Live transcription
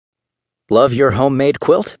Love your homemade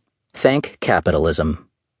quilt? Thank Capitalism.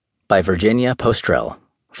 By Virginia Postrel,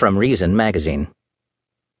 from Reason Magazine.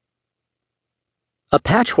 A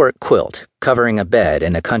patchwork quilt covering a bed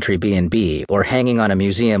in a country B&B or hanging on a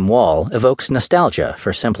museum wall evokes nostalgia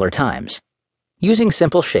for simpler times. Using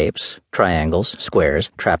simple shapes, triangles,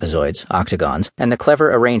 squares, trapezoids, octagons, and the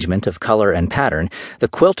clever arrangement of color and pattern, the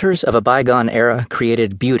quilters of a bygone era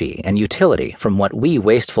created beauty and utility from what we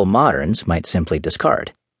wasteful moderns might simply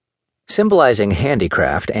discard. Symbolizing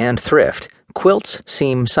handicraft and thrift, quilts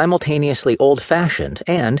seem simultaneously old-fashioned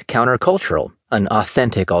and countercultural, an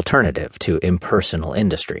authentic alternative to impersonal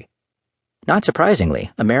industry. Not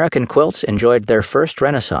surprisingly, American quilts enjoyed their first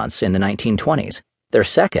renaissance in the 1920s, their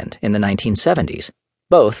second in the 1970s,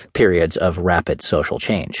 both periods of rapid social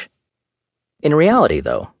change. In reality,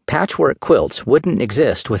 though, patchwork quilts wouldn't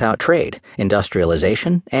exist without trade,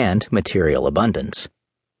 industrialization, and material abundance.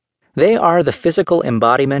 They are the physical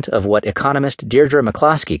embodiment of what economist Deirdre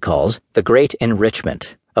McCloskey calls the Great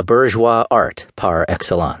Enrichment, a bourgeois art par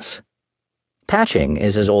excellence. Patching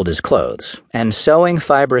is as old as clothes, and sewing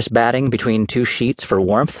fibrous batting between two sheets for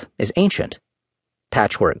warmth is ancient.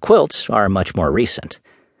 Patchwork quilts are much more recent.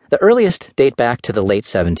 The earliest date back to the late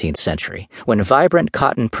 17th century, when vibrant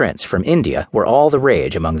cotton prints from India were all the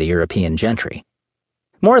rage among the European gentry.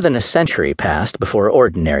 More than a century passed before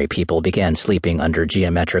ordinary people began sleeping under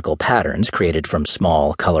geometrical patterns created from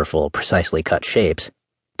small, colorful, precisely cut shapes.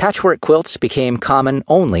 Patchwork quilts became common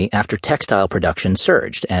only after textile production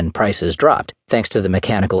surged and prices dropped, thanks to the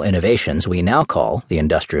mechanical innovations we now call the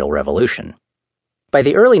Industrial Revolution. By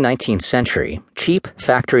the early 19th century, cheap,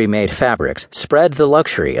 factory-made fabrics spread the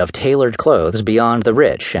luxury of tailored clothes beyond the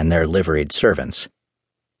rich and their liveried servants.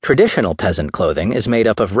 Traditional peasant clothing is made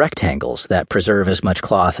up of rectangles that preserve as much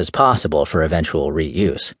cloth as possible for eventual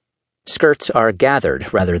reuse. Skirts are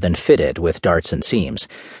gathered rather than fitted with darts and seams.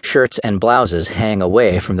 Shirts and blouses hang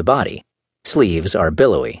away from the body. Sleeves are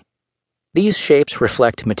billowy. These shapes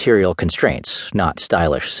reflect material constraints, not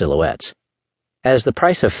stylish silhouettes. As the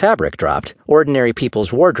price of fabric dropped, ordinary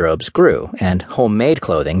people's wardrobes grew, and homemade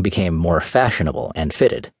clothing became more fashionable and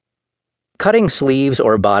fitted. Cutting sleeves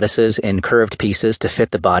or bodices in curved pieces to fit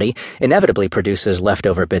the body inevitably produces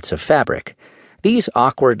leftover bits of fabric. These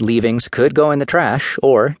awkward leavings could go in the trash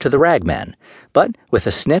or to the ragman, but with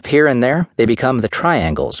a snip here and there, they become the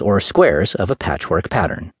triangles or squares of a patchwork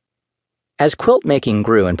pattern. As quilt making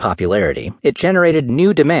grew in popularity, it generated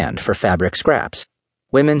new demand for fabric scraps.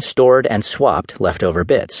 Women stored and swapped leftover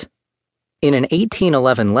bits. In an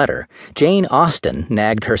 1811 letter, Jane Austen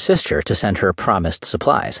nagged her sister to send her promised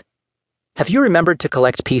supplies. "Have you remembered to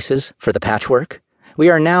collect pieces for the patchwork? We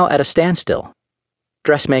are now at a standstill."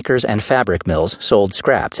 Dressmakers and fabric mills sold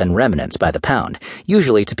scraps and remnants by the pound,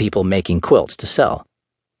 usually to people making quilts to sell.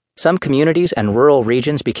 Some communities and rural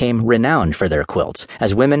regions became renowned for their quilts,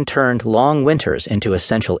 as women turned long winters into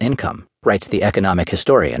essential income, writes the economic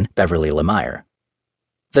historian Beverly Lemire.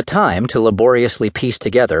 The time to laboriously piece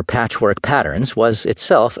together patchwork patterns was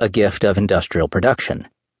itself a gift of industrial production.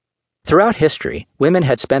 Throughout history, women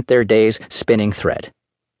had spent their days spinning thread.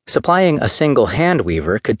 Supplying a single hand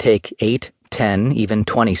weaver could take 8, 10, even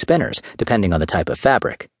 20 spinners, depending on the type of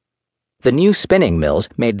fabric. The new spinning mills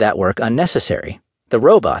made that work unnecessary. The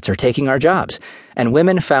robots are taking our jobs, and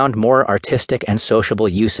women found more artistic and sociable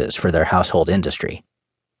uses for their household industry.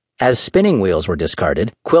 As spinning wheels were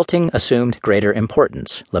discarded, quilting assumed greater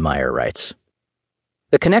importance, Lemire writes.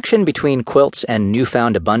 The connection between quilts and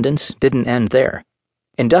newfound abundance didn't end there.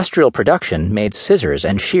 Industrial production made scissors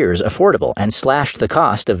and shears affordable and slashed the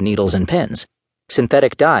cost of needles and pins.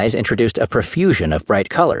 Synthetic dyes introduced a profusion of bright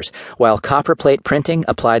colors, while copperplate printing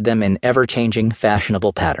applied them in ever-changing,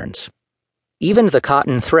 fashionable patterns. Even the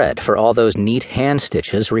cotton thread for all those neat hand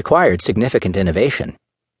stitches required significant innovation.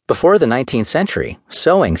 Before the 19th century,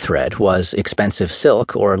 sewing thread was expensive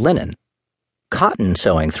silk or linen. Cotton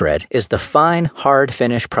sewing thread is the fine,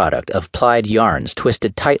 hard-finish product of plied yarns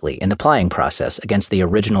twisted tightly in the plying process against the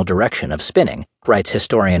original direction of spinning, writes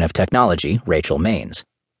historian of technology Rachel Maines.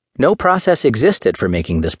 No process existed for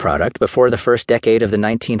making this product before the first decade of the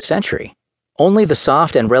 19th century. Only the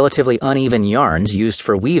soft and relatively uneven yarns used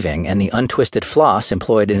for weaving and the untwisted floss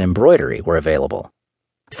employed in embroidery were available.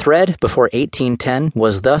 Thread before 1810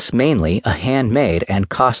 was thus mainly a handmade and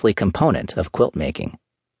costly component of quilt making.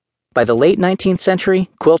 By the late 19th century,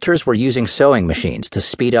 quilters were using sewing machines to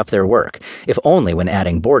speed up their work, if only when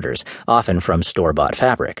adding borders, often from store-bought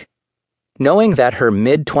fabric. Knowing that her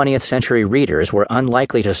mid-20th century readers were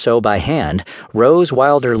unlikely to sew by hand, Rose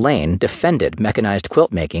Wilder Lane defended mechanized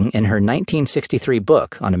quilt making in her 1963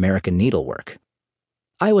 book on American needlework.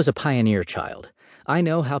 "I was a pioneer child. I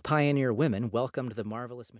know how pioneer women welcomed the marvelous machine."